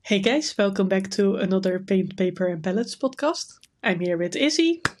Hey guys, welcome back to another Paint, Paper and Pellets podcast. I'm here with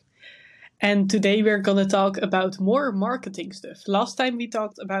Izzy, and today we're gonna talk about more marketing stuff. Last time we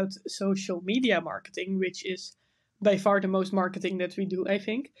talked about social media marketing, which is by far the most marketing that we do, I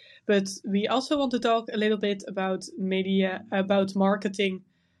think. But we also want to talk a little bit about marketing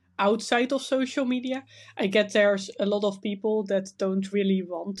outside of social media. I get there's a lot of people that don't really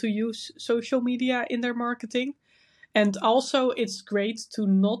want to use social media in their marketing. And also, it's great to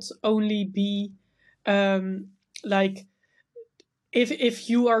not only be like if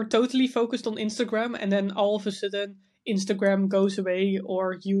you are totally focused on Instagram and then all of a sudden Instagram goes away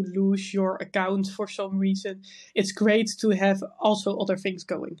or you lose your account for some reason, it's great to have also other things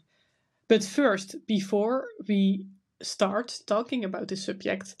going. But first, before we start talking about this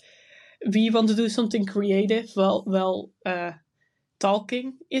subject, we want to do something creative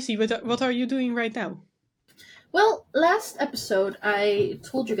talking. Izzy, what are you doing right now? Well, last episode I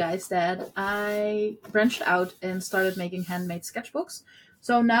told you guys that I branched out and started making handmade sketchbooks.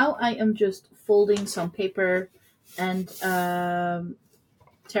 So now I am just folding some paper and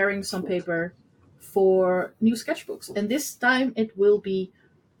tearing some paper for new sketchbooks. And this time it will be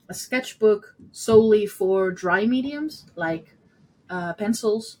a sketchbook solely for dry mediums like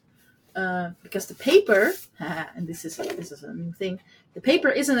pencils. Because the paper, and this is a new thing, the paper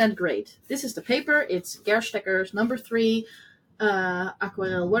isn't that great. This is the paper. It's Gersteckers number 3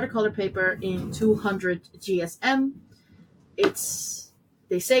 aquarelle watercolor paper in 200 GSM.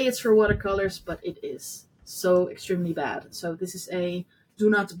 They say it's for watercolors, but it is so extremely bad. So this is a do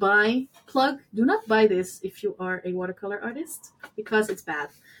not buy plug. Do not buy this if you are a watercolor artist because it's bad.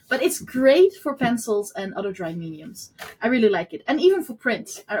 But it's great for pencils and other dry mediums. I really like it. And even for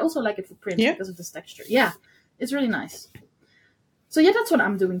print. I also like it for print because of this texture. Yeah, it's really nice. So yeah, that's what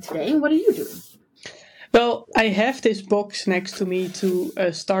I'm doing today. And what are you doing? Well, I have this box next to me to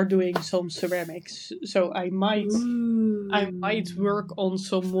start doing some ceramics. So I might work on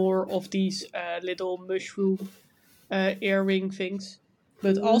some more of these little mushroom earring things.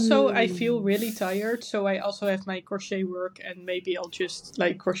 But also, I feel really tired, so I also have my crochet work, and maybe I'll just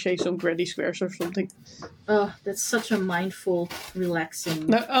crochet some granny squares or something. Oh, that's such a mindful, relaxing.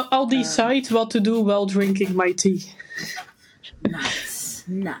 Now, I'll decide what to do while drinking my tea.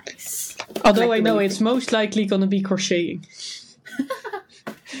 Nice. Although I know it's most likely gonna be crocheting.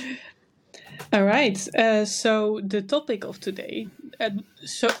 All right. So the topic of today,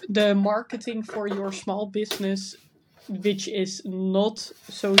 so the marketing for your small business, which is not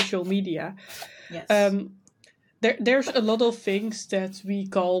social media. Yes. There's a lot of things that we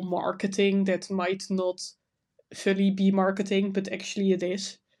call marketing that might not fully be marketing, but actually it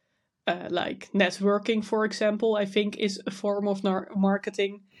is. Like networking, for example, I think is a form of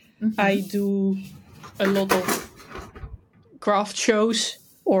marketing. Mm-hmm. I do a lot of craft shows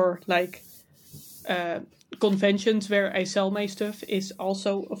or conventions where I sell my stuff is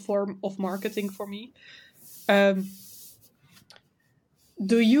also a form of marketing for me.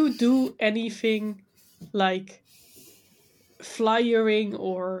 Do you do anything like flyering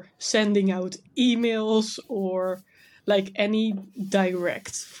or sending out emails or like any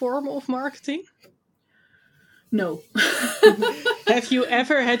direct form of marketing? No. Have you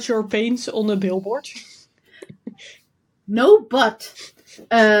ever had your paints on a billboard? No, but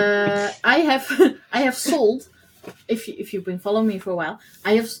I have sold. If you've been following me for a while,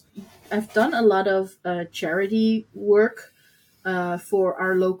 I've done a lot of charity work for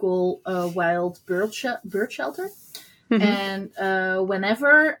our local wild bird shelter. Mm-hmm. And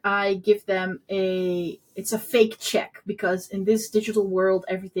whenever I give them it's a fake check, because in this digital world,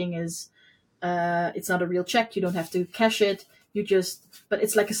 everything is, it's not a real check. You don't have to cash it. But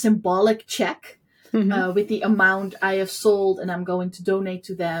it's like a symbolic check, mm-hmm. With the amount I have sold and I'm going to donate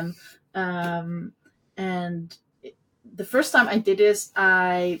to them. And the first time I did this,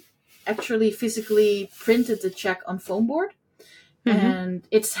 I actually physically printed the check on foam board. Mm-hmm. And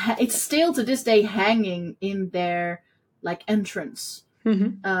it's still to this day hanging in their entrance.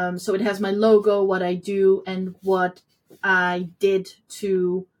 Mm-hmm. So it has my logo, what I do, and what I did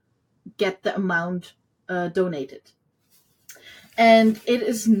to get the amount donated. And it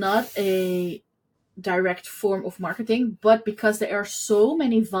is not a direct form of marketing, but because there are so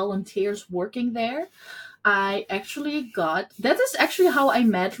many volunteers working there, I actually that is actually how I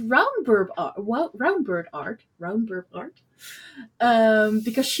met Roundbird Art.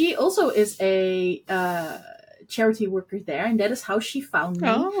 Because she also is a charity worker there, and that is how she found me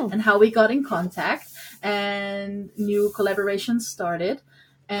and how we got in contact and new collaborations started,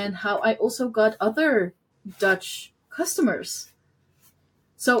 and how I also got other Dutch customers.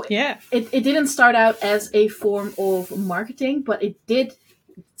 So yeah, it didn't start out as a form of marketing, but it did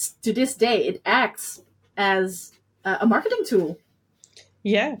to this day, it acts as a marketing tool.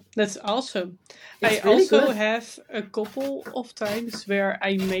 Yeah, that's awesome. I It's really also good. have a couple of times where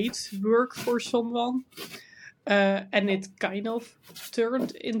I made work for someone, and it kind of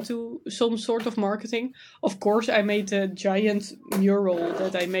turned into some sort of marketing. Of course, I made a giant mural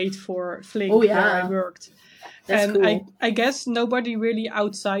that I made for Flink Oh where I yeah, worked. that's And cool. I guess nobody really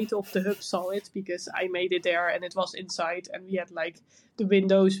outside of the hub saw it because I made it there and it was inside, and we had like the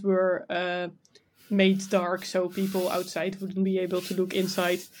windows were made dark so people outside wouldn't be able to look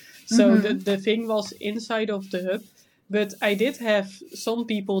inside. So the thing was inside of the hub. But I did have some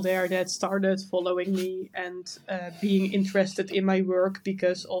people there that started following me and being interested in my work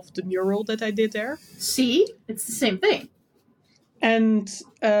because of the mural that I did there. See, it's the same thing. And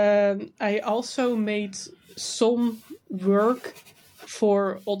I also made some work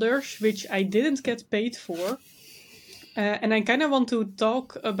for others, which I didn't get paid for. And I kind of want to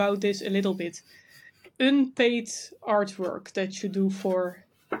talk about this a little bit. Unpaid artwork that you do for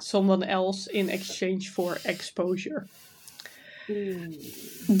someone else in exchange for exposure.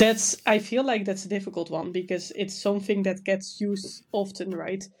 I feel like that's a difficult one because it's something that gets used often,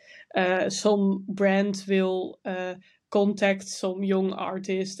 right? Some brand will contact some young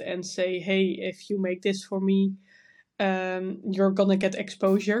artist and say, hey, if you make this for me, you're gonna get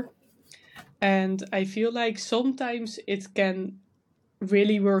exposure. And I feel like sometimes it can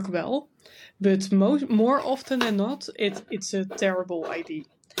really work well, but more often than not, it's a terrible idea.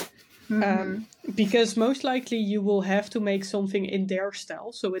 Because most likely you will have to make something in their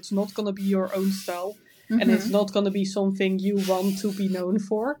style, so it's not going to be your own style, and it's not going to be something you want to be known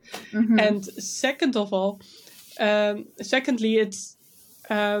for. And secondly, it's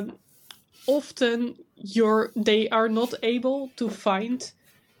often they are not able to find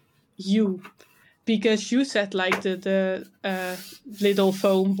you because you said like the little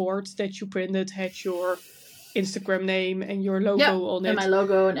foam board that you printed had your Instagram name and your logo on it. And my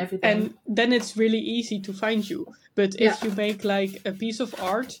logo and everything. And then it's really easy to find you. But if you make like a piece of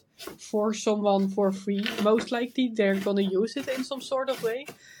art for someone for free, most likely they're gonna use it in some sort of way.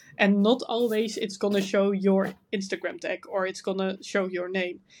 And not always it's gonna show your Instagram tag or it's gonna show your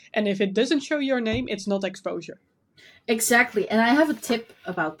name. And if it doesn't show your name, it's not exposure. Exactly. And I have a tip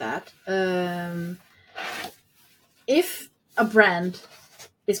about that. If a brand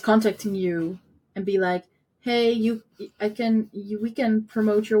is contacting you and be like, hey, we can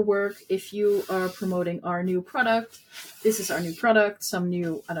promote your work if you are promoting our new product. This is our new product, some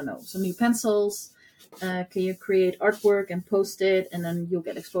new pencils. Can you create artwork and post it, and then you'll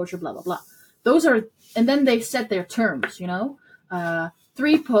get exposure, blah, blah, blah. And then they set their terms,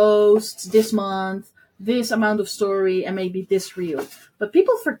 3 posts this month, this amount of story, and maybe this reel. But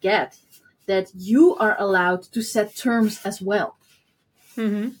people forget that you are allowed to set terms as well.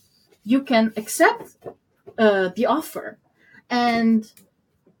 Mm-hmm. You can accept the offer and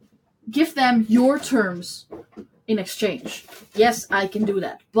give them your terms in exchange. Yes, I can do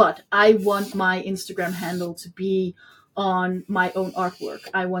that, but I want my Instagram handle to be on my own artwork.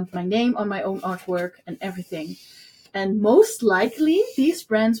 I want my name on my own artwork and everything. And most likely, these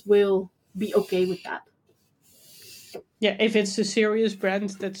brands will be okay with that. Yeah, if it's a serious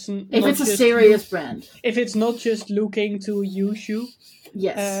brand, brand. If it's not just looking to use you,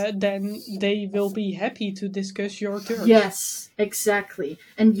 yes, then they will be happy to discuss your terms. Yes, exactly.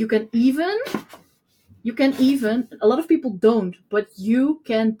 And you can even, a lot of people don't, but you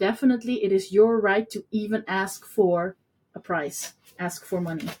can definitely, it is your right to even ask for a price, ask for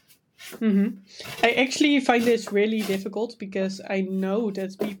money. Mm-hmm. I actually find this really difficult because I know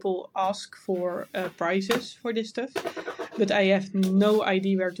that people ask for prices for this stuff, but I have no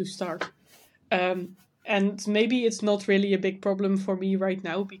idea where to start. And maybe it's not really a big problem for me right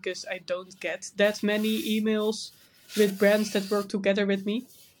now because I don't get that many emails with brands that work together with me.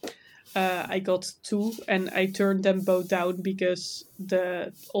 I got 2 and I turned them both down because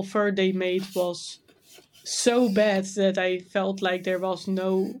the offer they made was so bad that I felt like there was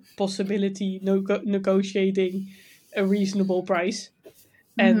no possibility negotiating a reasonable price.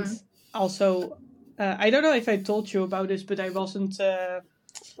 And also, I don't know if I told you about this, but I wasn't...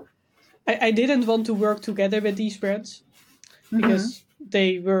 I didn't want to work together with these brands because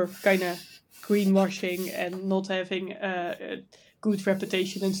they were kind of greenwashing and not having a good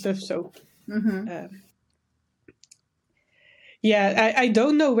reputation and stuff. So, yeah, I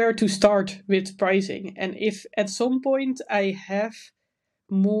don't know where to start with pricing. And if at some point I have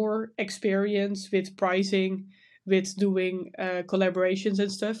more experience with pricing, with doing collaborations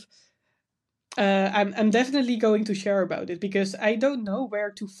and stuff, I'm definitely going to share about it because I don't know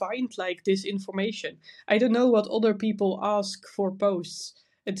where to find like this information. I don't know what other people ask for posts.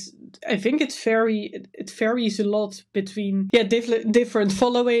 It's I think it varies a lot between different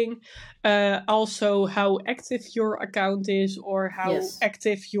following, also how active your account is or how Yes.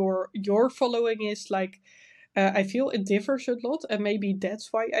 active your following is. Like I feel it differs a lot, and maybe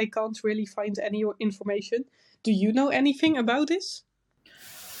that's why I can't really find any information. Do you know anything about this?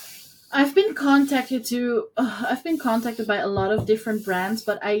 I've been I've been contacted by a lot of different brands,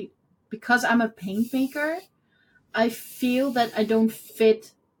 but because I'm a paint maker, I feel that I don't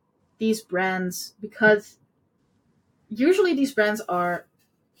fit these brands because usually these brands are,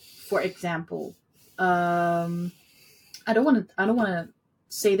 for example, I don't want to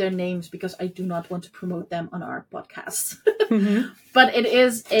say their names because I do not want to promote them on our podcast. Mm-hmm. But it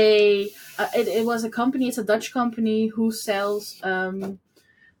is it was a company. It's a Dutch company who sells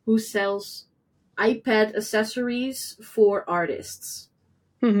iPad accessories for artists.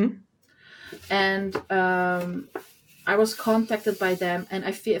 Mm-hmm. And I was contacted by them, and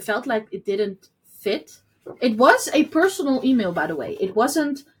it felt like it didn't fit. It was a personal email, by the way. It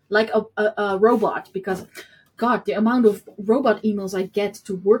wasn't like a robot, because God, the amount of robot emails I get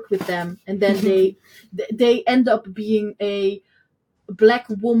to work with them, and then they end up being a black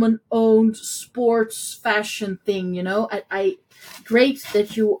woman owned sports fashion thing. I great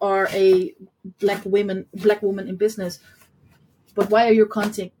that you are a black woman in business, but why are you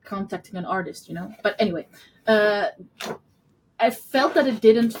contacting an artist? But anyway, uh, I felt that it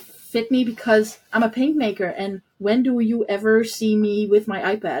didn't fit me because I'm a paint maker, and when do you ever see me with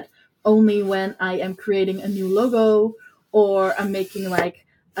my iPad? Only when I am creating a new logo, or I'm making like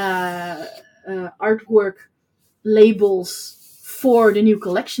artwork labels for the new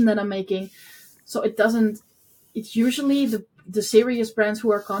collection that I'm making. So it doesn't. It's usually the serious brands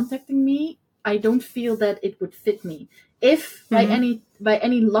who are contacting me. I don't feel that it would fit me. If Mm-hmm. by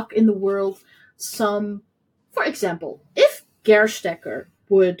any luck in the world, for example, if Gerstecker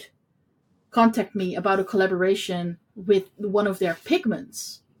would contact me about a collaboration with one of their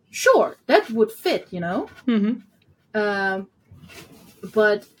pigments, sure, that would fit. Mm-hmm. Um,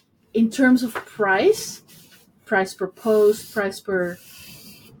 but in terms of price per post, price per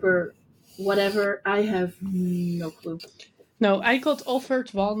whatever, I have no clue. No, I got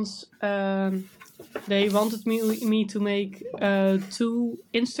offered once. They wanted me to make 2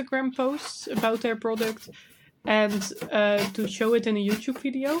 Instagram posts about their product and to show it in a YouTube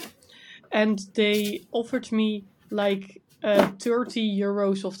video. And they offered me like 30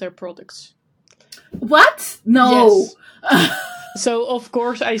 euros of their products. What? No. Yes. So of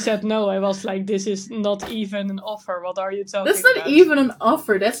course I said no. I was like, this is not even an offer. What are you That's talking not about? even an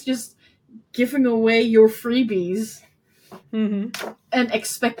offer. That's just giving away your freebies Mm-hmm. and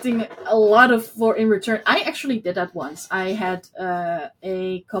expecting a lot for in return. I actually did that once. I had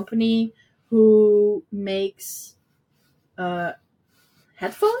a company who makes uh,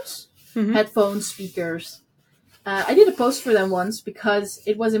 headphones, Mm-hmm. headphone speakers. I did a post for them once because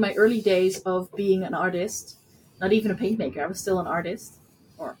it was in my early days of being an artist, not even a paint maker. I was still an artist,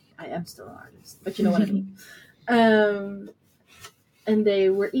 or I am still an artist, but you know what I mean. Um, and they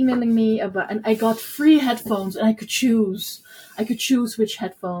were emailing me and I got free headphones, and I could choose. I could choose which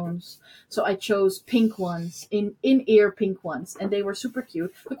headphones. So I chose pink ones, in-ear pink ones, and they were super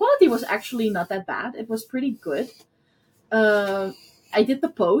cute. The quality was actually not that bad. It was pretty good. Uh, I did the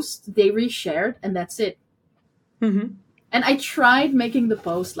post, they reshared, and that's it. Mm-hmm. And I tried making the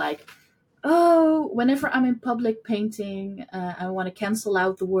post like, oh, whenever I'm in public painting, I want to cancel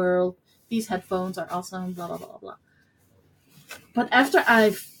out the world. These headphones are awesome, blah, blah, blah, blah. But after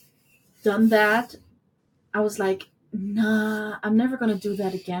I've done that, I was like, nah, I'm never going to do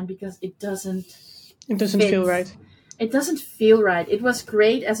that again because it doesn't It doesn't fit. feel right. It doesn't feel right. It was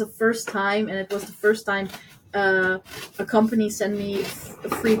great as a first time, and it was the first time a company sent me a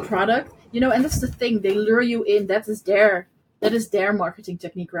free product. And that's the thing. They lure you in. That is their marketing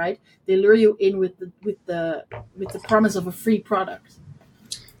technique, right? They lure you in with the promise of a free product.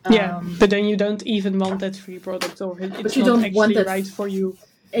 Yeah, but then you don't even want that free product, or it's you not don't want actually that right for you.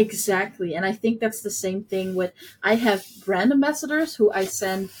 Exactly. And I think that's the same thing with, I have brand ambassadors who I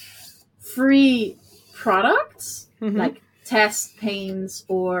send free products, Mm-hmm. like test paints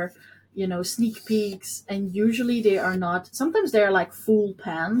or sneak peeks, and usually they are not. Sometimes they're like full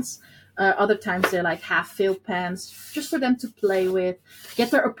pans. Other times they're like half filled pans, just for them to play with,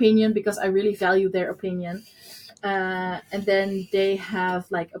 get their opinion, because I really value their opinion. And then they have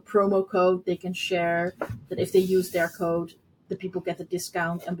like a promo code they can share, that if they use their code, the people get a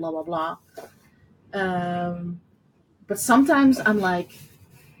discount and blah blah blah. But sometimes I'm like,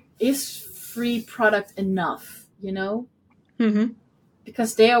 is free product enough, Mm-hmm.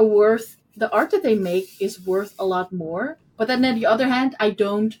 because they are worth, the art that they make is worth a lot more. But then on the other hand, I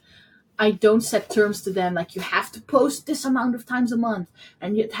don't set terms to them like you have to post this amount of times a month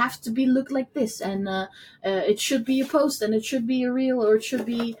and it has to be look like this, and it should be a post and it should be a reel, or it should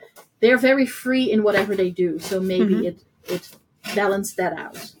be. They're very free in whatever they do, so maybe Mm-hmm. it balanced that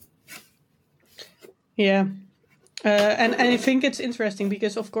out. Yeah. And I think it's interesting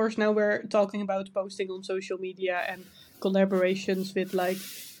because, of course, now we're talking about posting on social media and collaborations with like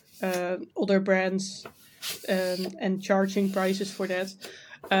other brands, and charging prices for that.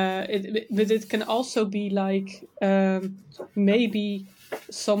 But it can also be like, maybe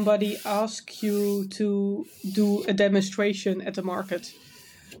somebody asks you to do a demonstration at the market.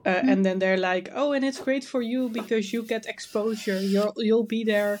 And then they're like, "Oh, and it's great for you because you get exposure. You'll be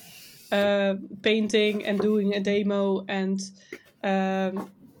there, painting and doing a demo, and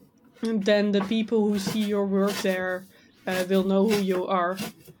then the people who see your work there will know who you are."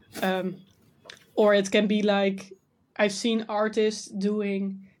 Or it can be like, I've seen artists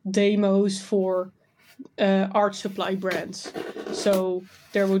doing demos for art supply brands. So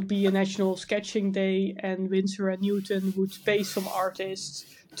there would be a National Sketching Day, and Winsor and Newton would pay some artists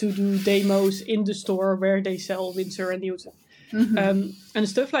to do demos in the store where they sell Winsor and Newton. And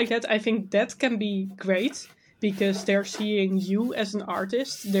stuff like that. I think that can be great because they're seeing you as an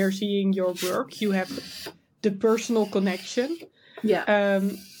artist, they're seeing your work, you have the personal connection. Yeah.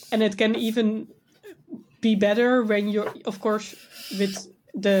 And it can even be better when you're, of course, with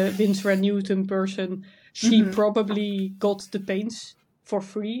the Winsor and Newton person, she probably got the paints for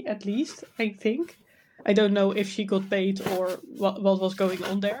free, at least, I think. I don't know if she got paid or what was going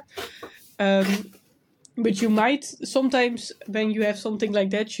on there. But you might, sometimes when you have something like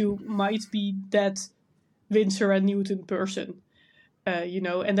that, you might be that Winsor and Newton person,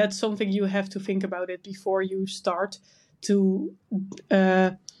 and that's something you have to think about it before you start to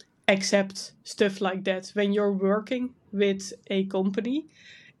accept stuff like that. When you're working with a company,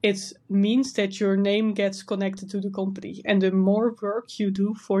 it means that your name gets connected to the company, and the more work you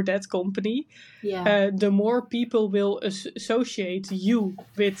do for that company, the more people will associate you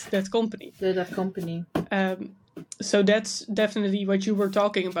with that company. That company. So that's definitely what you were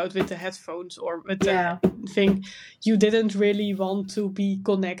talking about with the headphones or with the thing. You didn't really want to be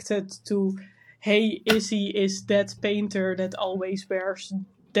connected to, hey, Izzy is that painter that always wears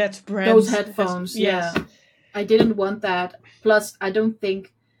that brand. Those headphones, yes. Yeah. I didn't want that. Plus, I don't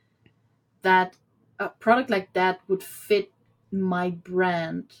think that a product like that would fit my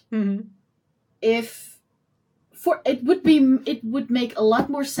brand. Mm-hmm. It would make a lot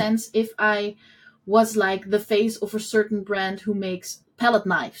more sense if I was like the face of a certain brand who makes palette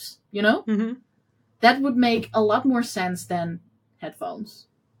knives, Mm-hmm. That would make a lot more sense than headphones.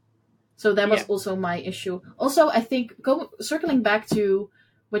 So that was also my issue. Also, I think circling back to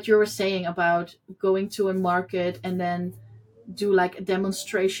what you were saying about going to a market and then do like a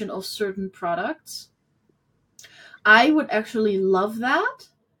demonstration of certain products, I would actually love that,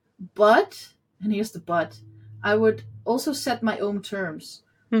 but, and here's the but, I would also set my own terms.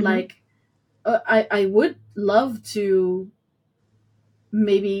 Mm-hmm. Like, I would love to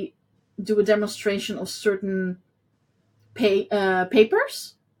maybe do a demonstration of certain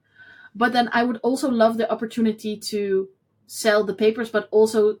papers, but then I would also love the opportunity to sell the papers, but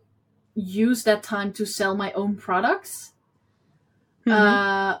also use that time to sell my own products.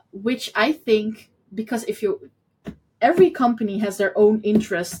 Which I think, because every company has their own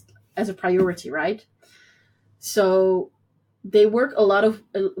interest as a priority, right? So they work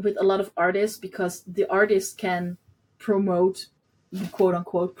with a lot of artists because the artists can promote, quote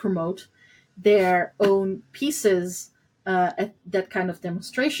unquote, promote their own pieces at that kind of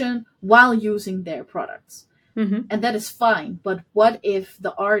demonstration while using their products. Mm-hmm. And that is fine. But what if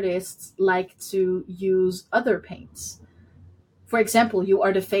the artists like to use other paints? For example, you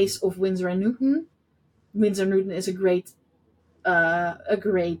are the face of Winsor and Newton. Winsor and Newton is a great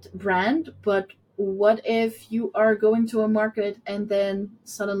brand, but what if you are going to a market and then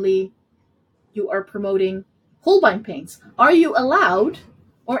suddenly you are promoting Holbein paints? Are you allowed,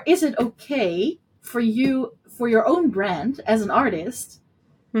 or is it okay for you, for your own brand as an artist?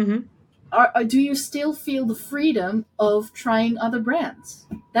 Mm-hmm. Do you still feel the freedom of trying other brands?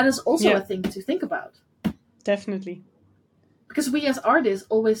 That is also a thing to think about. Definitely. Because we as artists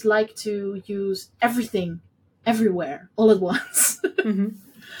always like to use everything, everywhere, all at once. Mm-hmm.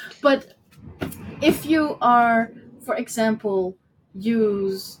 But if you are, for example,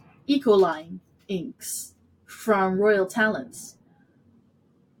 use Ecoline inks from Royal Talents,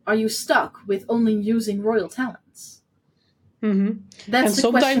 are you stuck with only using Royal Talents? Mm-hmm. That's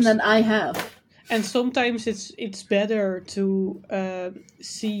the question that I have. And sometimes it's better to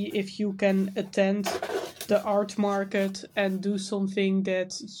see if you can attend the art market and do something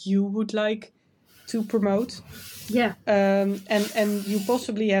that you would like to promote. Yeah. And you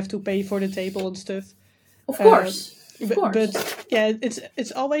possibly have to pay for the table and stuff. Of course. But yeah,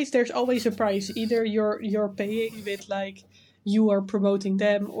 there's always a price. Either you're paying with like you are promoting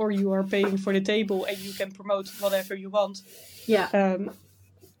them, or you are paying for the table and you can promote whatever you want. Yeah.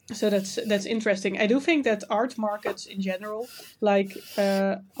 So that's interesting. I do think that art markets in general, like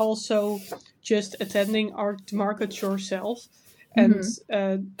also just attending art markets yourself and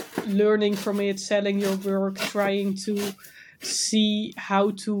learning from it, selling your work, trying to see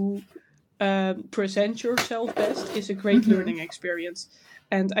how to present yourself best is a great learning experience.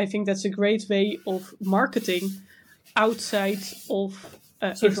 And I think that's a great way of marketing outside of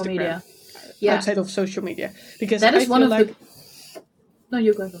social Instagram, media. Yeah. outside of social media, because that is one of like the. No,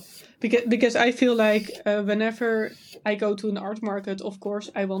 you go. Because I feel like whenever I go to an art market, of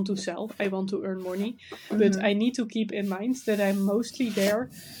course, I want to sell, I want to earn money. But I need to keep in mind that I'm mostly there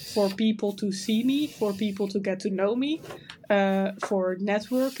for people to see me, for people to get to know me, for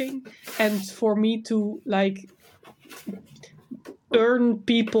networking, and for me to like earn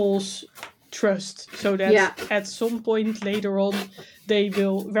people's trust. So that at some point later on, they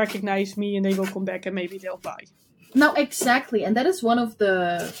will recognize me and they will come back and maybe they'll buy. No, exactly. And that is one of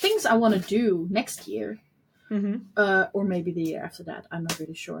the things I want to do next year. Or maybe the year after that. I'm not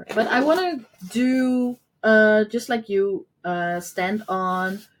really sure. But I want to do, just like you, stand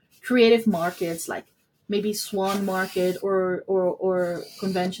on creative markets, like maybe Swan Market or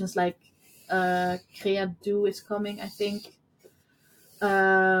conventions like Creado is coming, I think.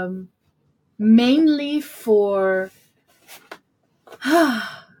 Mainly for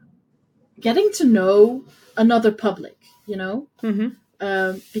getting to know another public, you know?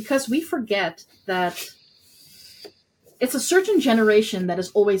 Because we forget that it's a certain generation that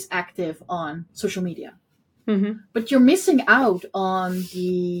is always active on social media. But you're missing out on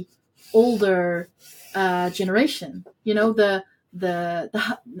the older generation. You know, the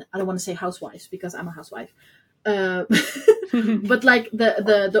I don't want to say housewives because I'm a housewife. But like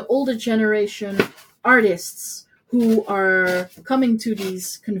the older generation artists who are coming to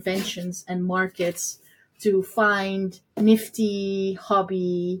these conventions and markets to find nifty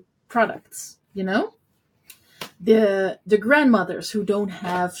hobby products, you know? The grandmothers who don't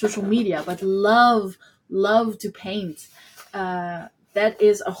have social media but love to paint. That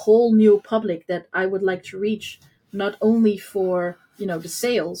is a whole new public that I would like to reach, not only for, you know, the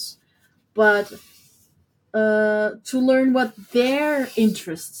sales, but to learn what their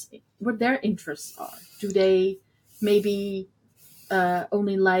interests are. Do they maybe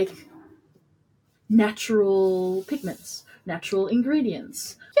only like natural pigments, natural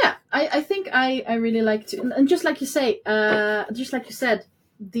ingredients? Yeah, I think I really like to, and just like you say, just like you said,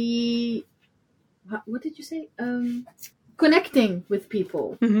 what did you say? Connecting with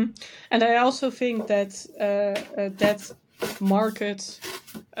people. And I also think that that market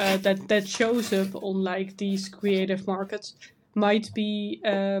that shows up on like these creative markets might be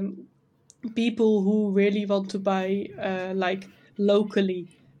people who really want to buy like locally,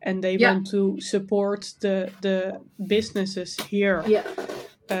 and they want to support the businesses here.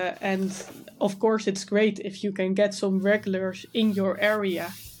 And of course it's great if you can get some regulars in your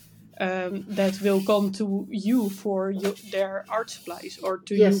area that will come to you for their art supplies, or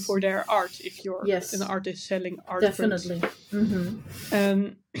to you for their art if you're an artist selling art. Definitely.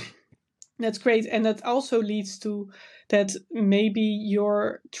 That's great. And that also leads to that maybe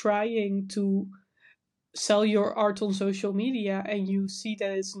you're trying to sell your art on social media and you see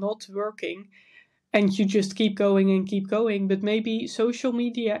that it's not working and you just keep going, but maybe social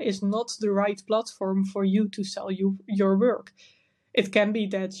media is not the right platform for you to sell your work. It can be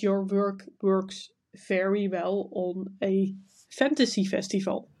that your work works very well on a fantasy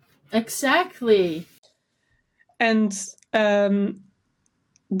festival. Exactly. And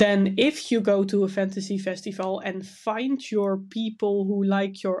then if you go to a fantasy festival and find your people who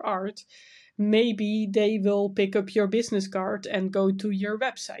like your art, maybe they will pick up your business card and go to your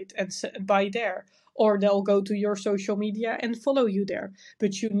website and buy there. Or they'll go to your social media and follow you there.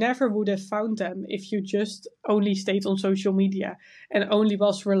 But you never would have found them if you just only stayed on social media and only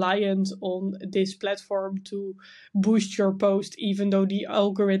was reliant on this platform to boost your post, even though the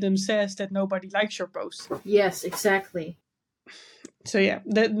algorithm says that nobody likes your post. Yes, exactly. So yeah,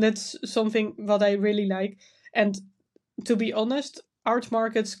 that's something what I really like. And to be honest, art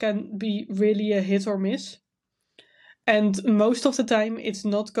markets can be really a hit or miss. And most of the time, it's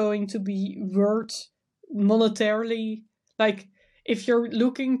not going to be worth monetarily, like if you're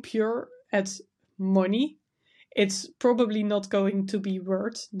looking pure at money, it's probably not going to be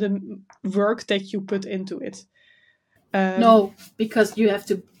worth the work that you put into it. No, because you have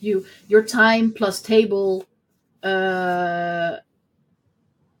to your time plus table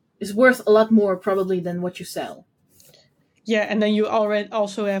is worth a lot more probably than what you sell. Yeah, and then you already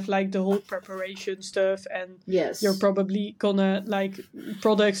also have like the whole preparation stuff, and Yes. you're probably gonna like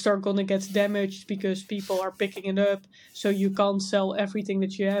products are gonna get damaged because people are picking it up, so you can't sell everything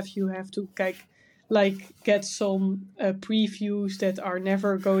that you have. You have to like get some previews that are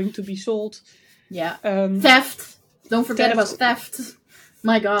never going to be sold. Yeah. Theft. Don't forget about theft.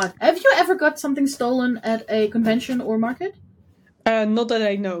 My God. Have you ever got something stolen at a convention or market? Not that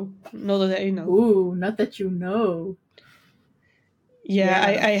I know. Not that I know. Ooh, not that you know. Yeah.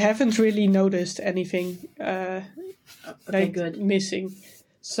 I haven't really noticed anything Okay, like good. missing.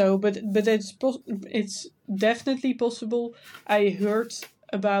 So, but it's definitely possible. I heard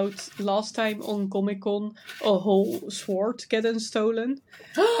about last time on Comic-Con a whole sword getting stolen.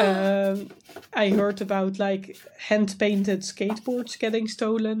 I heard about like hand-painted skateboards getting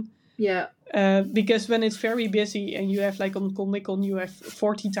stolen. Yeah. Because when it's very busy and you have like on Comic-Con you have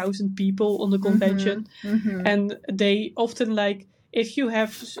 40,000 people on the convention, and they often like if you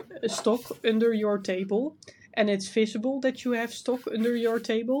have stock under your table and it's visible that you have stock under your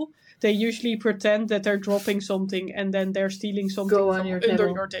table, they usually pretend that they're dropping something and then they're stealing something Go on from your under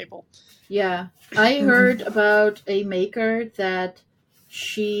table. your table. Yeah. I heard about a maker that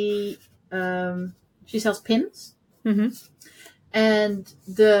she sells pins. And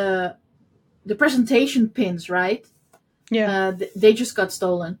the presentation pins, right? Yeah. They just got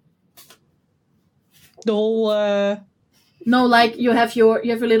stolen. The whole No, like you have your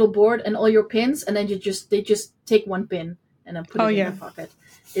little board and all your pins, and then they just take one pin and then put it in their pocket.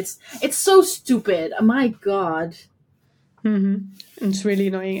 It's so stupid. My God. It's really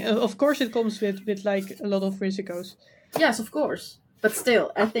annoying. Of course, it comes with like a lot of risicos. Yes, of course. But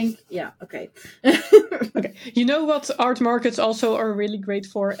still, I think, yeah, okay. Okay. You know what art markets also are really great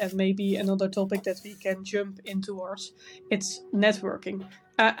for, and maybe another topic that we can jump into ours, it's networking.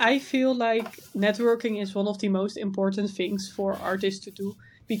 I feel like networking is one of the most important things for artists to do,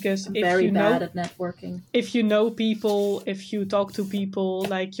 because if Very you bad know, at networking. if you know people, if you talk to people,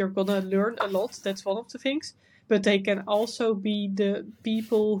 like you're gonna learn a lot. That's one of the things. But they can also be the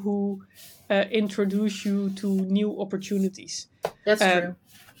people who introduce you to new opportunities. That's true.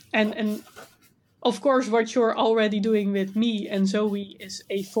 And of course, what you're already doing with me and Zoe is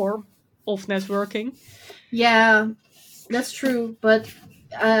a form of networking. Yeah, that's true. But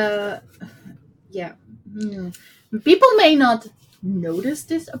yeah, people may not notice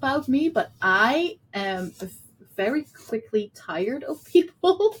this about me, but I am very quickly tired of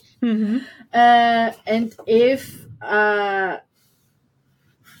people. And if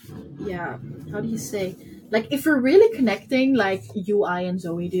yeah, how do you say? Like, if we're really connecting, like you, I, and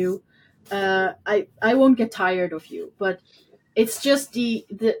Zoe do, I won't get tired of you. But it's just the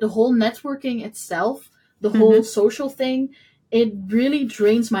whole networking itself, the whole social thing. It really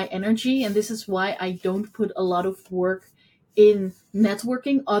drains my energy, and this is why I don't put a lot of work in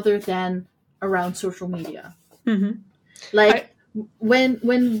networking other than around social media. Like, when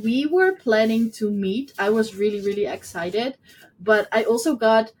we were planning to meet, I was really, really excited, but I also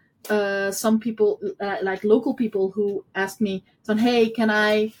got some people, like local people, who asked me, "Hey, can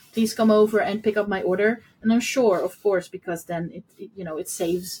I please come over and pick up my order?" And I'm sure, of course, because then it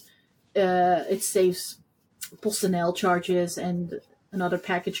saves PostNL charges and another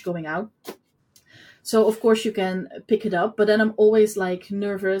package going out. So of course you can pick it up, but then I'm always like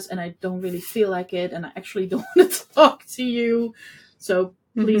nervous and I don't really feel like it, and I actually don't want to talk to you. So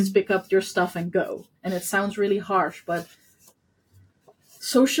please pick up your stuff and go. And it sounds really harsh, but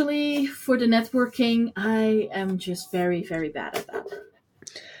socially, for the networking, I am just very, very bad at that.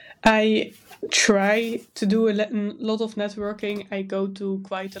 I try to do a lot of networking. I go to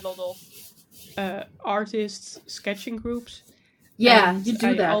quite a lot of artists sketching groups. Yeah, you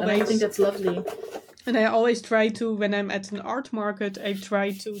do that, and I think that's lovely. And I always try to, when I'm at an art market, I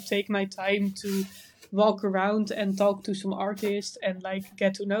try to take my time to walk around and talk to some artists and like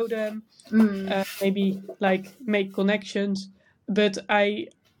get to know them, maybe like make connections. But I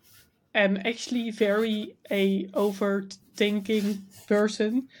am actually very a overthinking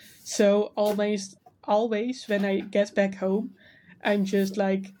person, so almost always when I get back home, I'm just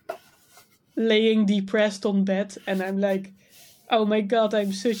like laying depressed on bed, and I'm like, oh my God,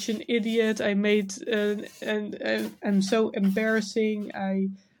 I'm such an idiot. I made and I'm so embarrassing. I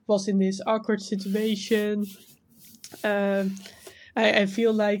was in this awkward situation. I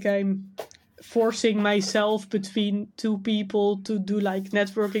feel like I'm forcing myself between two people to do like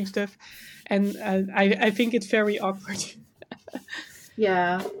networking stuff, and I think it's very awkward.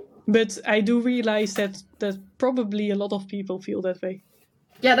 Yeah. But I do realize that probably a lot of people feel that way.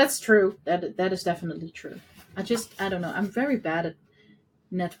 Yeah, that's true. That is definitely true. I don't know. I'm very bad at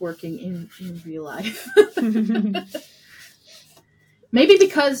networking in real life. Maybe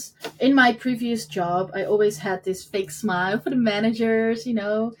because in my previous job, I always had this fake smile for the managers,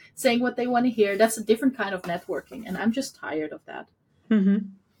 saying what they want to hear. That's a different kind of networking, and I'm just tired of that. Mm-hmm.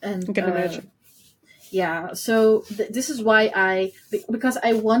 And I can imagine. Yeah, so this is why because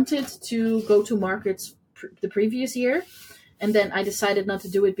I wanted to go to markets the previous year, and then I decided not to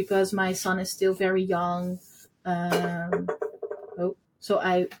do it because my son is still very young. So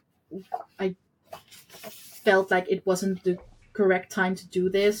I felt like it wasn't the correct time to do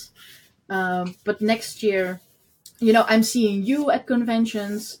this. But next year, I'm seeing you at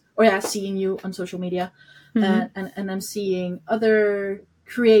conventions, seeing you on social media, and I'm seeing other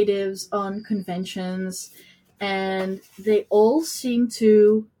creatives on conventions, and they all seem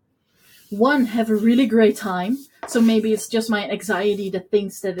to, one, have a really great time. So maybe it's just my anxiety that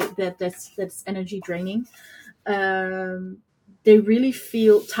thinks that's energy draining. They really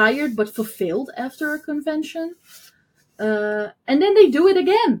feel tired but fulfilled after a convention. And then they do it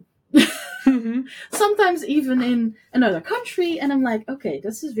again. Sometimes even in another country, and I'm like, okay,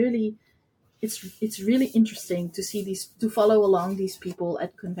 this is really, it's really interesting to follow along these people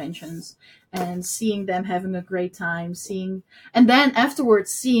at conventions and seeing them having a great time, and then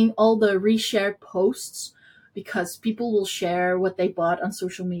afterwards seeing all the reshared posts, because people will share what they bought on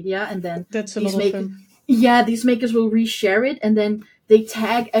social media, and then that's a lot of fun. Yeah, these makers will reshare it, and then they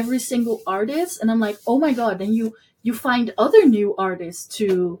tag every single artist, and I'm like, oh my god, then you find other new artists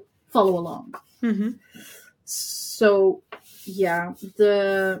to follow along. Mm-hmm. So, yeah,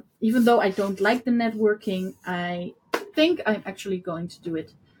 even though I don't like the networking, I think I'm actually going to do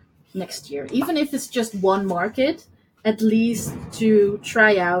it next year. Even if it's just one market, at least to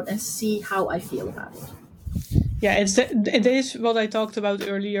try out and see how I feel about it. Yeah, it is what I talked about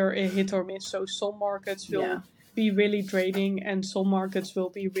earlier, a hit or miss. So some markets will be really draining and some markets will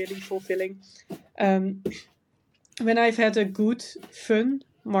be really fulfilling. When I've had a good, fun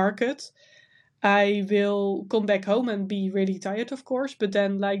market, I will come back home and be really tired, of course. But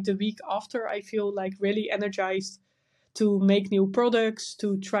then like the week after, I feel like really energized to make new products,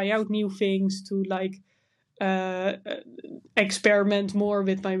 to try out new things, to like experiment more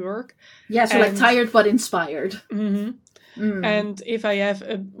with my work. Yeah, so like tired but inspired. Mm-hmm. And if I have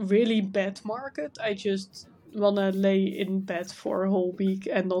a really bad market, I just want to lay in bed for a whole week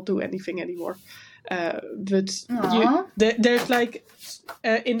and not do anything anymore. But there's like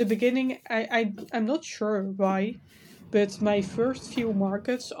in the beginning, I'm not sure why, but my first few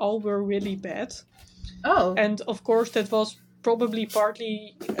markets all were really bad. Oh. And of course that was probably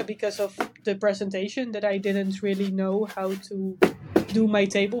partly because of the presentation, that I didn't really know how to do my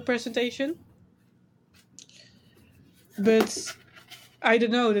table presentation. But I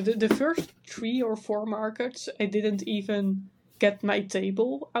don't know, the first 3 or 4 markets, I didn't even get my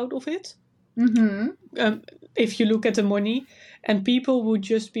table out of it. Mm-hmm. If you look at the money, and people would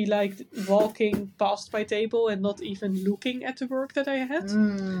just be like walking past my table and not even looking at the work that I had.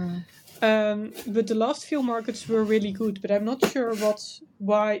 But the last few markets were really good, but I'm not sure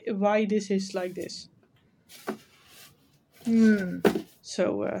why this is like this.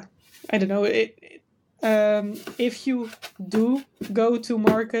 So I don't know. If you do go to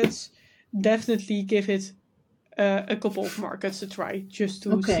markets, definitely give it a couple of markets a try, just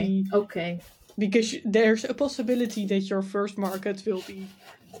to see. Okay. Because there's a possibility that your first market will be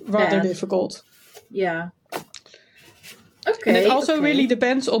rather difficult. Yeah. Okay. And it also really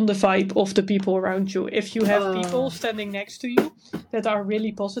depends on the vibe of the people around you. If you have people standing next to you that are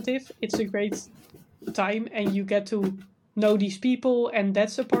really positive, it's a great time and you get to know these people, and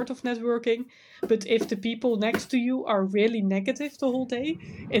that's a part of networking. But if the people next to you are really negative the whole day,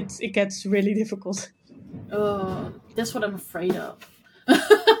 it gets really difficult. That's what I'm afraid of.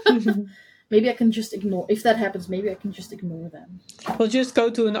 Maybe I can just ignore. If that happens, maybe I can just ignore them. We'll just go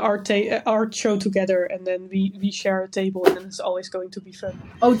to an art show together, and then we share a table, and then it's always going to be fun.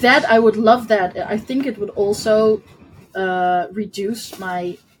 Oh, I would love that. I think it would also reduce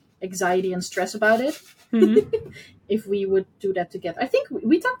my anxiety and stress about it. Mm-hmm. If we would do that together. I think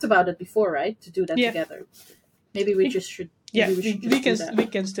we talked about it before, right? To do that together. Maybe we just should. We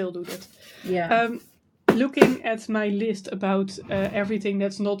can still do that. Yeah. Looking at my list about everything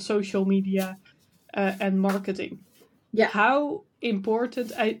that's not social media and marketing. Yeah. How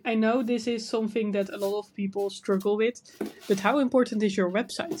important, I know this is something that a lot of people struggle with, but how important is your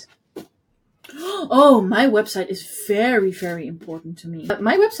website? Oh, my website is very, very important to me.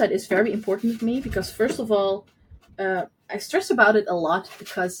 My website is very important to me because, first of all, I stress about it a lot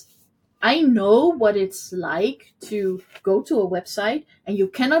because I know what it's like to go to a website and you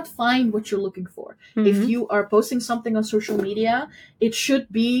cannot find what you're looking for. If you are posting something on social media, it should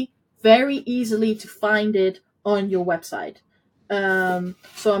be very easily to find it on your website.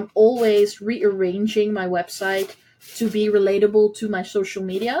 So I'm always rearranging my website to be relatable to my social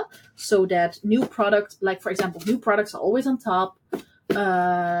media so that new products, like for example, new products are always on top,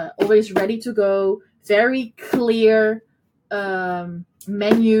 always ready to go, very clear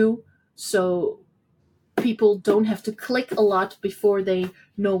menu so people don't have to click a lot before they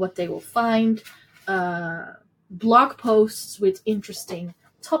know what they will find. Blog posts with interesting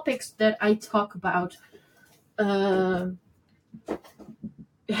topics that I talk about.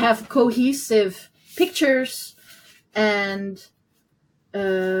 Have cohesive pictures and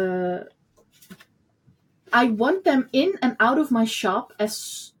I want them in and out of my shop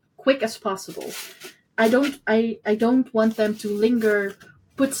as quick as possible. I don't want them to linger,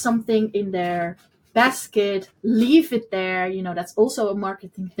 put something in their basket, leave it there. That's also a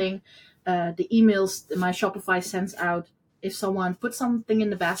marketing thing. The emails that my Shopify sends out, if someone puts something in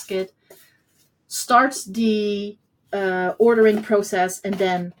the basket, starts the ordering process and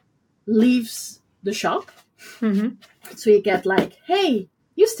then leaves the shop. So you get like, hey,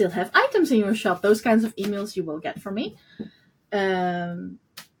 you still have items in your shop. Those kinds of emails you will get from me.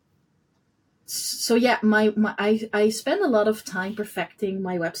 So yeah, I spend a lot of time perfecting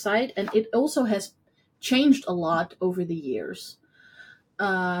my website, and it also has changed a lot over the years.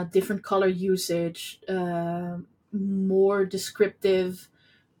 Different color usage, more descriptive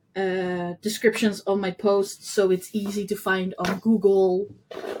descriptions of my posts, so it's easy to find on Google.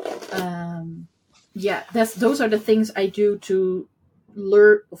 Those are the things I do to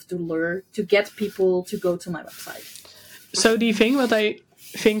get people to go to my website. So the thing what I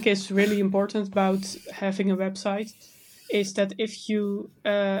think is really important about having a website is that if you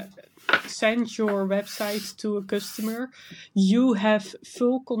send your website to a customer, you have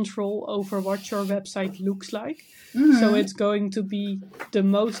full control over what your website looks like. So it's going to be the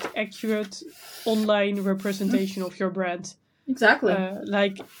most accurate online representation of your brand. Exactly.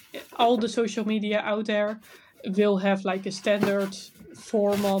 Like all the social media out there will have like a standard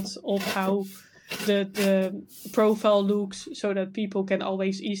format of how the profile looks so that people can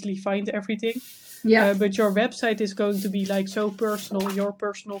always easily find everything. Yeah. But your website is going to be like so personal, your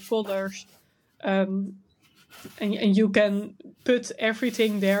personal colors, and you can put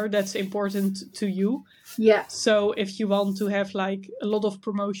everything there that's important to you. Yeah. So if you want to have like a lot of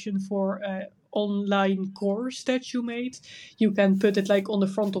promotion for online course that you made, you can put it like on the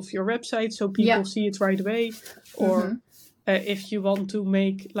front of your website so people see it right away. Or if you want to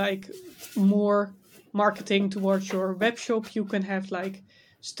make like more marketing towards your web shop, you can have like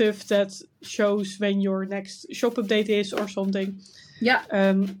stuff that shows when your next shop update is or something. Yeah.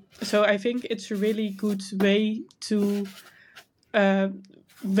 So I think it's a really good way to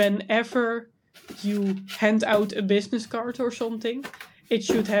whenever you hand out a business card or something, it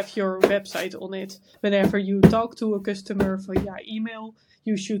should have your website on it. Whenever you talk to a customer via email,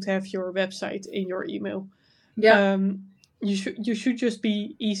 you should have your website in your email. Yeah. You should just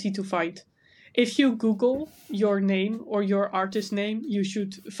be easy to find. If you Google your name or your artist name, you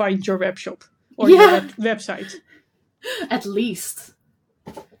should find your web shop or your website. At least.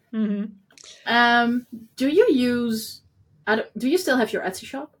 Mm-hmm. Do you still have your Etsy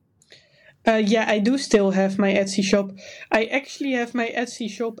shop? Yeah, I do still have my Etsy shop. I actually have my Etsy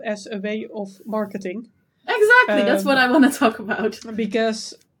shop as a way of marketing. Exactly, that's what I want to talk about.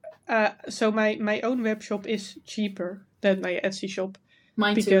 Because, so my own web shop is cheaper than my Etsy shop.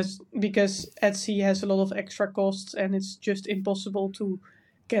 Mine because Etsy has a lot of extra costs and it's just impossible to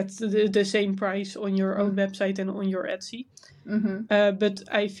get the same price on your own website and on your Etsy. But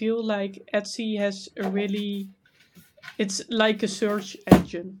I feel like Etsy has it's like a search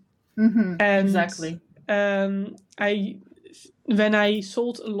engine. And exactly. When I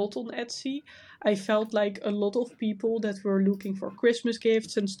sold a lot on Etsy, I felt like a lot of people that were looking for Christmas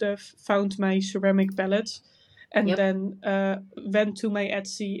gifts and stuff found my ceramic palettes. And then went to my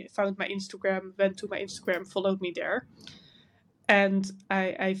Etsy, found my Instagram, went to my Instagram, followed me there. And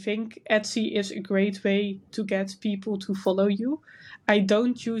I think Etsy is a great way to get people to follow you. I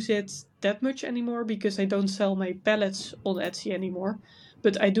don't use it that much anymore because I don't sell my palettes on Etsy anymore.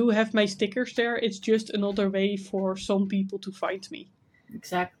 But I do have my stickers there. It's just another way for some people to find me.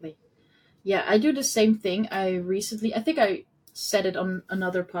 Exactly. Yeah, I do the same thing. I think I said it on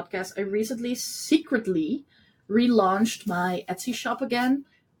another podcast, I recently secretly relaunched my Etsy shop again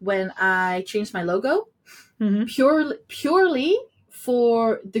when I changed my logo, Mm-hmm. purely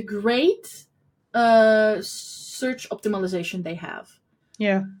for the great search optimization they have.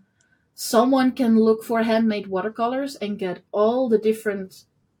 Yeah. Someone can look for handmade watercolors and get all the different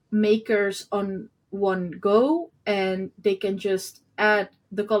makers on one go, and they can just add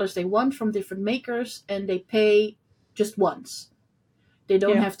the colors they want from different makers, and they pay just once. They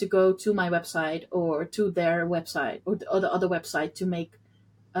don't Yeah. have to go to my website or to their website or the other website to make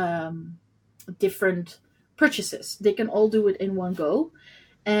different purchases. They can all do it in one go.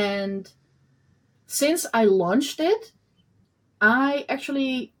 And since I launched it, I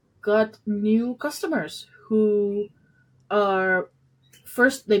actually got new customers who are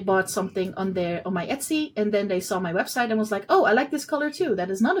first they bought something on my Etsy, and then they saw my website and was like, "Oh, I like this color too.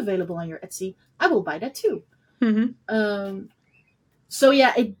 That is not available on your Etsy. I will buy that too." Mm-hmm. So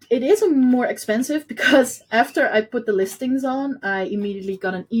yeah, it is more expensive because after I put the listings on, I immediately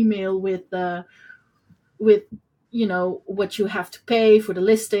got an email with what you have to pay for the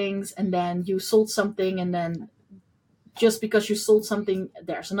listings, and then you sold something, and then just because you sold something,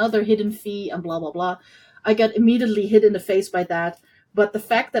 there's another hidden fee and blah blah blah. I got immediately hit in the face by that, but the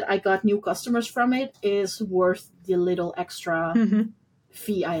fact that I got new customers from it is worth the little extra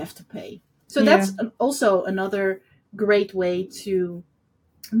fee I have to pay. So that's also another great way to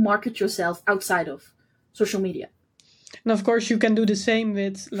market yourself outside of social media. And of course, you can do the same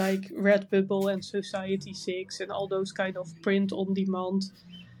with like Redbubble and Society6 and all those kind of print-on-demand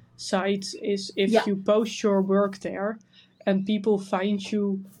sites. Is if you post your work there and people find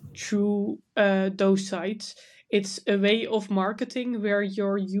you through those sites, it's a way of marketing where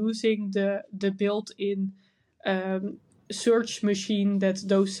you're using the built-in search machine that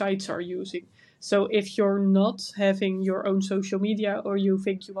those sites are using. So if you're not having your own social media, or you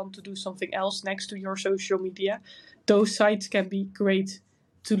think you want to do something else next to your social media, those sites can be great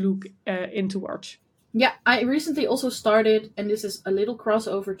to look into art. Yeah, I recently also started, and this is a little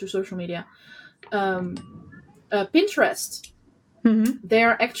crossover to social media, Pinterest. Mm-hmm. There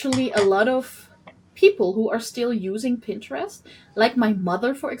are actually a lot of people who are still using Pinterest. Like my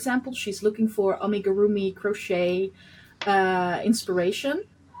mother, for example, she's looking for amigurumi crochet inspiration.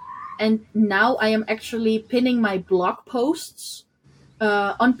 And now I am actually pinning my blog posts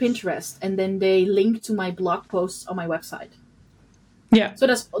on Pinterest, and then they link to my blog posts on my website. Yeah. So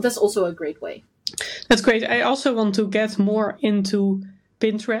that's also a great way. That's great. I also want to get more into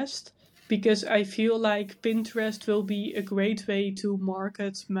Pinterest, because I feel like Pinterest will be a great way to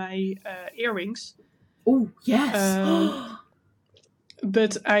market my earrings. Oh, yes.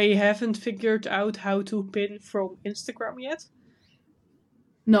 But I haven't figured out how to pin from Instagram yet.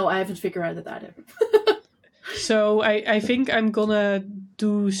 No, I haven't figured out that either. So I think I'm gonna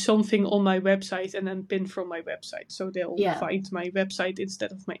do something on my website and then pin from my website, so they'll find my website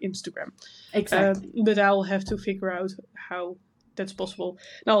instead of my Instagram. Exactly. But I'll have to figure out how that's possible.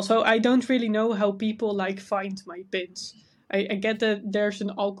 And also, I don't really know how people find my pins. I get that there's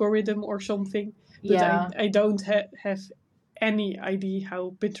an algorithm or something, but I don't have any idea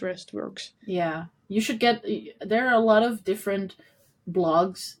how Pinterest works. Yeah, you should get. There are a lot of different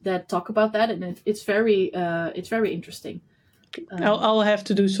blogs that talk about that, and it's very interesting. I'll have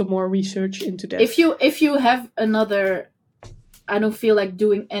to do some more research into that. If you have another, I don't feel like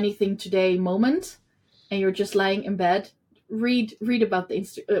doing anything today moment, and you're just lying in bed, read about the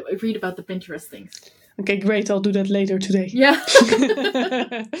read about the Pinterest things. Okay, great. I'll do that later today. Yeah.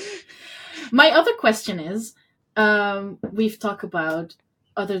 My other question is, we've talked about,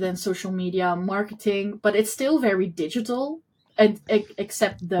 other than social media marketing, but it's still very digital, and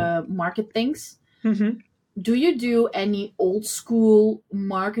except the market things. Mm-hmm. Do you do any old school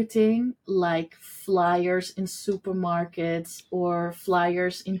marketing, like flyers in supermarkets or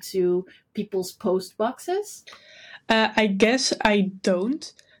flyers into people's post boxes? I guess I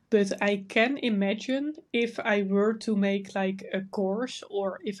don't, but I can imagine if I were to make a course,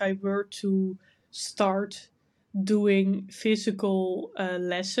 or if I were to start doing physical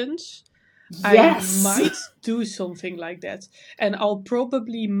lessons, yes! I might do something like that. And I'll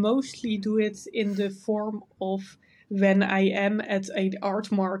probably mostly do it in the form of, when I am at an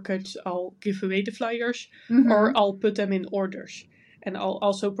art market, I'll give away the flyers, or I'll put them in orders. And I'll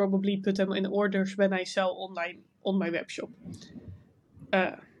also probably put them in orders when I sell online on my webshop.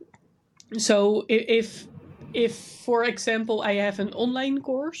 So if for example I have an online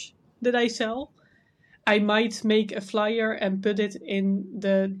course that I sell, I might make a flyer and put it in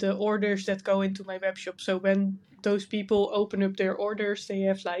the orders that go into my webshop. So when those people open up their orders, they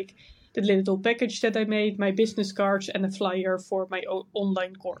have the little package that I made, my business cards, and a flyer for my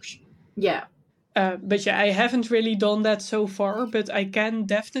online course. Yeah. But yeah, I haven't really done that so far, but I can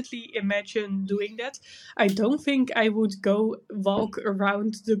definitely imagine doing that. I don't think I would go walk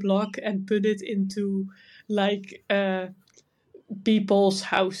around the block and put it into like people's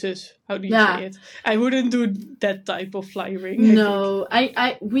houses. How do you Yeah. say it? I wouldn't do that type of flyering, I think. No,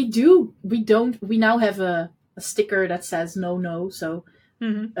 we now have a sticker that says no, so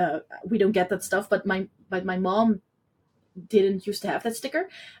Hmm. we don't get that stuff. But my mom didn't used to have that sticker,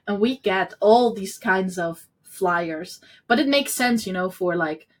 and we get all these kinds of flyers. But it makes sense, for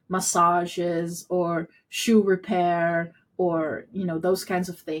like massages or shoe repair or those kinds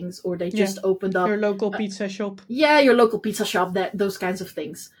of things. Or they just opened up Your local pizza shop. your local pizza shop, that those kinds of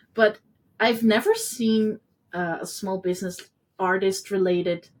things. But I've never seen a small business artist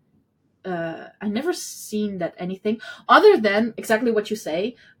related. I never seen that anything other than exactly what you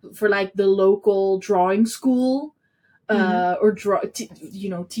say for like the local drawing school, or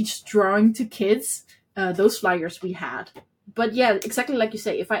teach drawing to kids. Those flyers we had, but yeah, exactly like you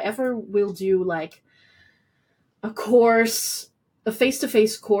say. If I ever will do like a course, a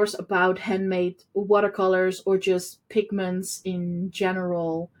face-to-face course about handmade watercolors or just pigments in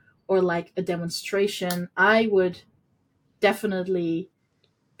general, or like a demonstration, I would definitely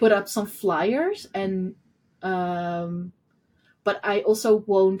put up some flyers. And but I also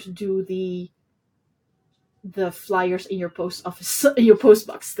won't do the flyers in your post office, in your post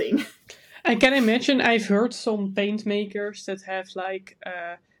box thing. I can imagine. I've heard some paint makers that have like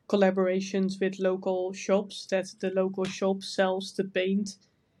collaborations with local shops, that the local shop sells the paint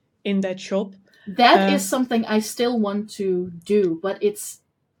in that shop. That is something I still want to do, but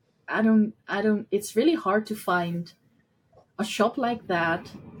I don't it's really hard to find a shop like that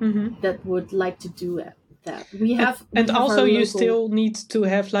that would like to do that. We have also you local... still need to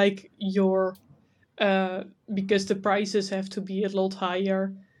have like your because the prices have to be a lot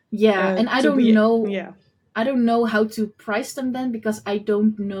higher. Yeah, and I don't know. Yeah, I don't know how to price them then, because I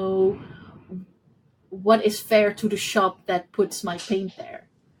don't know what is fair to the shop that puts my paint there.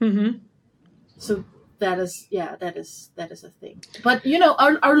 So that is a thing. But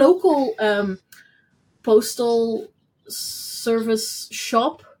our local postal service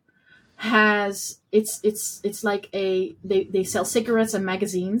shop has it's like they sell cigarettes and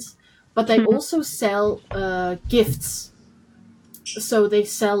magazines, but they also sell gifts. So they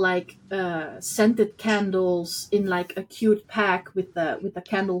sell like scented candles in like a cute pack with a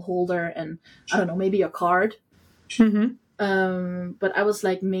candle holder and, I don't know, maybe a card. But I was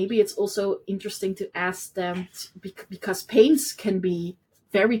like, maybe it's also interesting to ask them because paints can be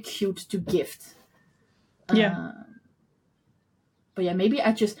very cute to gift. Yeah. But yeah, maybe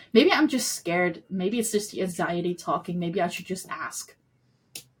I'm just scared. Maybe it's just the anxiety talking. Maybe I should just ask.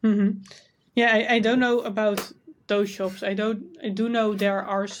 Yeah, I don't know about those shops. I do know there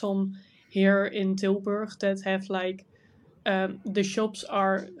are some here in Tilburg that have like the shops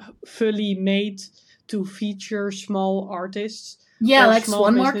are fully made to feature small artists. Yeah, like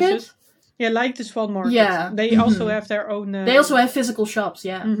Swan Market. Yeah, like the Swan Market. Yeah, they also have their own. They also have physical shops.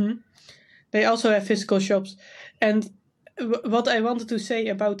 Yeah. They also have physical shops, and what I wanted to say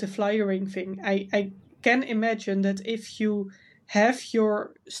about the flyering thing, I can imagine that if you have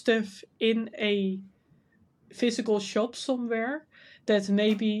your stuff in a physical shop somewhere, that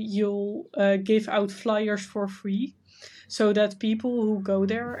maybe you'll give out flyers for free, so that people who go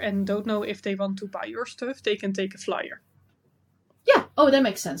there and don't know if they want to buy your stuff, they can take a flyer. Yeah. Oh, that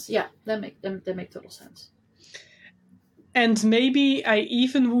makes sense. Yeah, that make total sense. And maybe I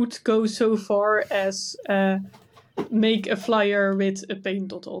even would go so far as make a flyer with a paint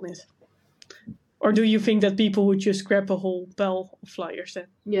dot on it. Or do you think that people would just grab a whole pile of flyers then?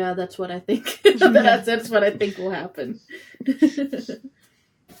 Yeah, that's what I think. That's what I think will happen.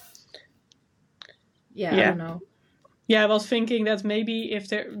 Yeah, I don't know. Yeah, I was thinking that maybe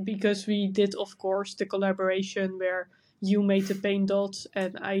because we did, of course, the collaboration where you made the paint dot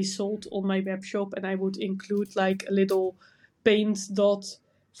and I sold on my web shop, and I would include like a little paint dot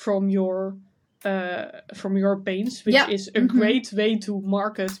from your paints, which is a great way to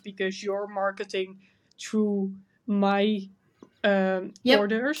market, because you're marketing through my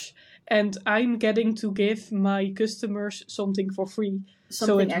orders, and I'm getting to give my customers something for free.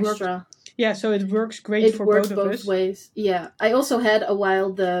 Something extra. So it works great for both of us. Both ways. Yeah. I also had a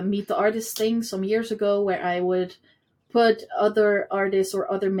while the Meet the Artist thing some years ago, where I would put other artists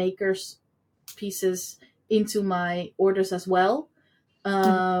or other makers' pieces into my orders as well.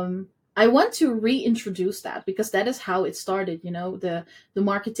 I want to reintroduce that, because that is how it started, the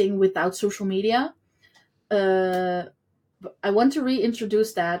marketing without social media. I want to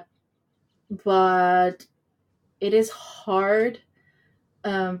reintroduce that, but it is hard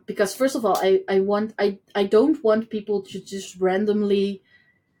Because first of all, I don't want people to just randomly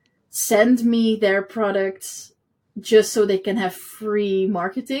send me their products just so they can have free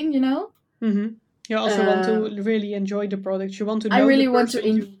marketing, Mm-hmm. You also want to really enjoy the product. You want to know I really the want to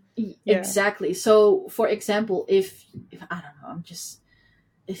person. exactly. So, for example, if I don't know,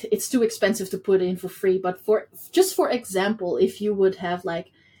 it's too expensive to put in for free. But for example, if you would have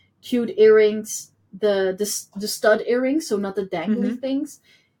like cute earrings, the stud earrings, so not the dangly things.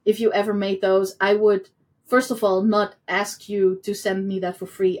 If you ever made those, I would first of all not ask you to send me that for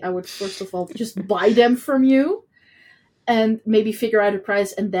free. I would first of all just buy them from you, and maybe figure out a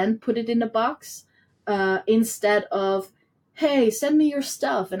price and then put it in a box, instead of, hey, send me your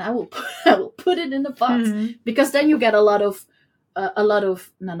stuff and I will put it in a box. Because then you get a lot of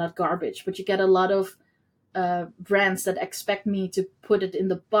no, not garbage, but you get a lot of brands that expect me to put it in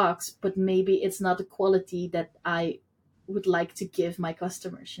the box, but maybe it's not the quality that I would like to give my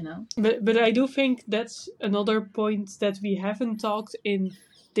customers, But I do think that's another point that we haven't talked in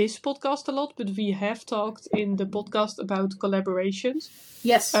this podcast a lot, but we have talked in the podcast about collaborations.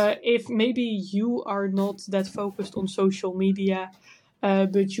 Yes. If maybe you are not that focused on social media,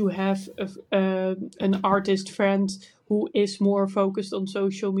 but you have an artist friend who is more focused on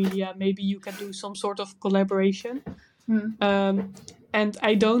social media, maybe you can do some sort of collaboration. And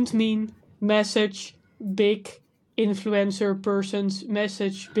I don't mean message big influencer persons,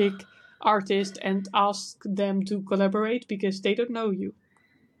 message big artists and ask them to collaborate, because they don't know you.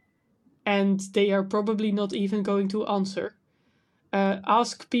 And they are probably not even going to answer.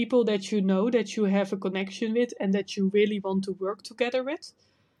 Ask people that you know, that you have a connection with, and that you really want to work together with.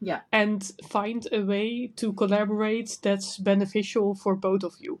 Yeah. And find a way to collaborate that's beneficial for both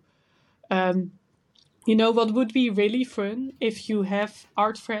of you. What would be really fun if you have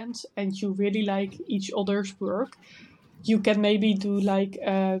art friends and you really like each other's work? You can maybe do like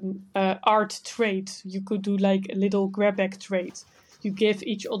art trade. You could do like a little grab bag trade. You give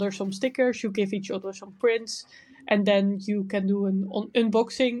each other some stickers, you give each other some prints, and then you can do an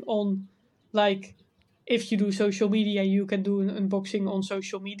unboxing on, like, if you do social media, you can do an unboxing on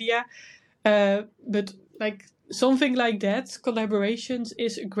social media. But like something like that, collaborations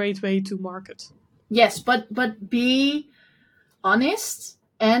is a great way to market. Yes, but be honest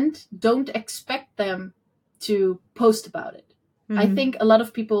and don't expect them to post about it. I think a lot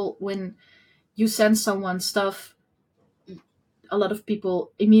of people, when you send someone stuff, a lot of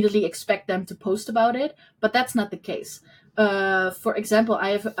people immediately expect them to post about it, but that's not the case. For example,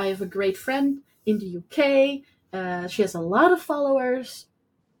 I have a great friend in the UK. She has a lot of followers,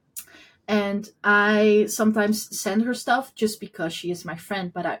 and I sometimes send her stuff just because she is my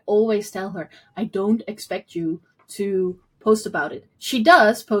friend, but I always tell her, I don't expect you to post about it. She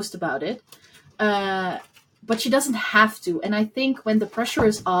does post about it, but she doesn't have to. And I think when the pressure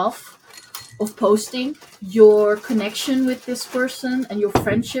is off of posting, your connection with this person and your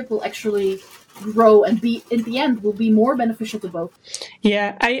friendship will actually grow and be, in the end, will be more beneficial to both.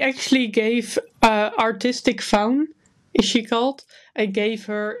 Yeah, I actually gave Artistic Faun, is she called? I gave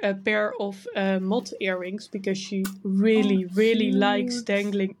her a pair of mod earrings because she really likes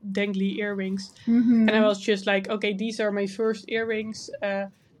dangly earrings. And I was just like, okay, these are my first earrings.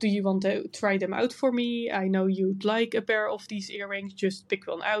 Do you want to try them out for me? I know you'd like a pair of these earrings. Just pick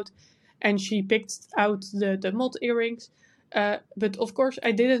one out. And she picked out the mod earrings. But of course,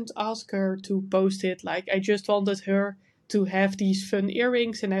 I didn't ask her to post it. Like, I just wanted her to have these fun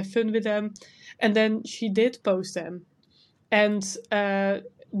earrings and have fun with them. And then she did post them. And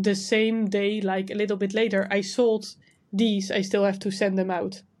the same day, like a little bit later, I sold these. I still have to send them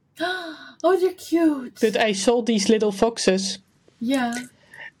out. Oh, they're cute. But I sold these little foxes. Yeah.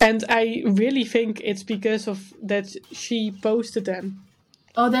 And I really think it's because of that she posted them.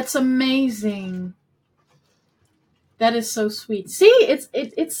 Oh, that's amazing. That is so sweet. See, it's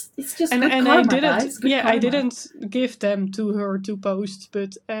just good karma, I didn't, guys. Good karma. I didn't give them to her to post,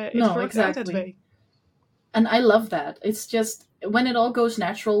 but it worked out that way. And I love that. It's just, when it all goes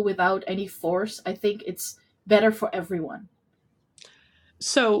natural without any force, I think it's better for everyone.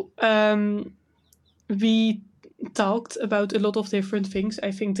 So, we talked about a lot of different things. I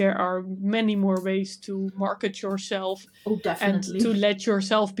think there are many more ways to market yourself. Oh, definitely. And to let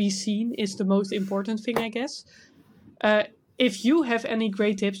yourself be seen is the most important thing, I guess. If you have any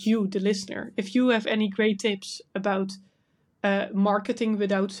great tips, you, the listener, if you have any great tips about marketing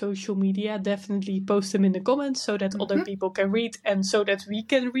without social media, definitely post them in the comments so that other people can read, and so that we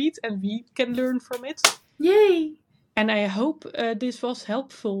can read and we can learn from it. Yay! And I hope this was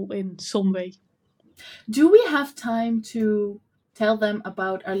helpful in some way. Do we have time to tell them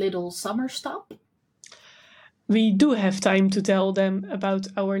about our little summer stop? we do have time to tell them about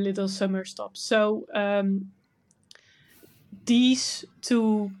our little summer stop. So these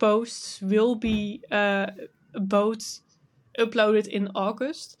 2 posts will be both uploaded in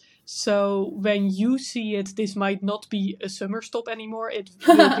August. So when you see it, this might not be a summer stop anymore. It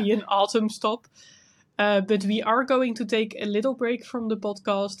will be an autumn stop. But we are going to take a little break from the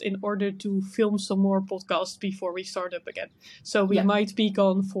podcast in order to film some more podcasts before we start up again. So we might be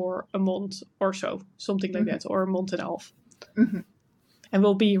gone for a month or so, something like that, or a month and a half. And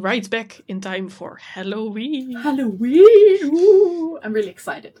we'll be right back in time for Halloween. Halloween! Ooh, I'm really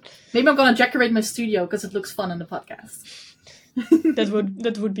excited. Maybe I'm gonna decorate my studio because it looks fun on the podcast.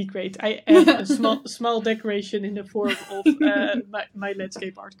 That would be great. I have a small decoration in the form of my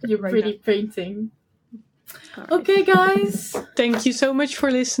landscape art. Your pretty painting. Right. Okay, guys. Thank you so much for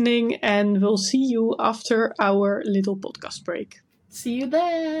listening, and we'll see you after our little podcast break. See you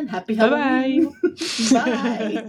then. Happy Halloween. Bye-bye. Bye.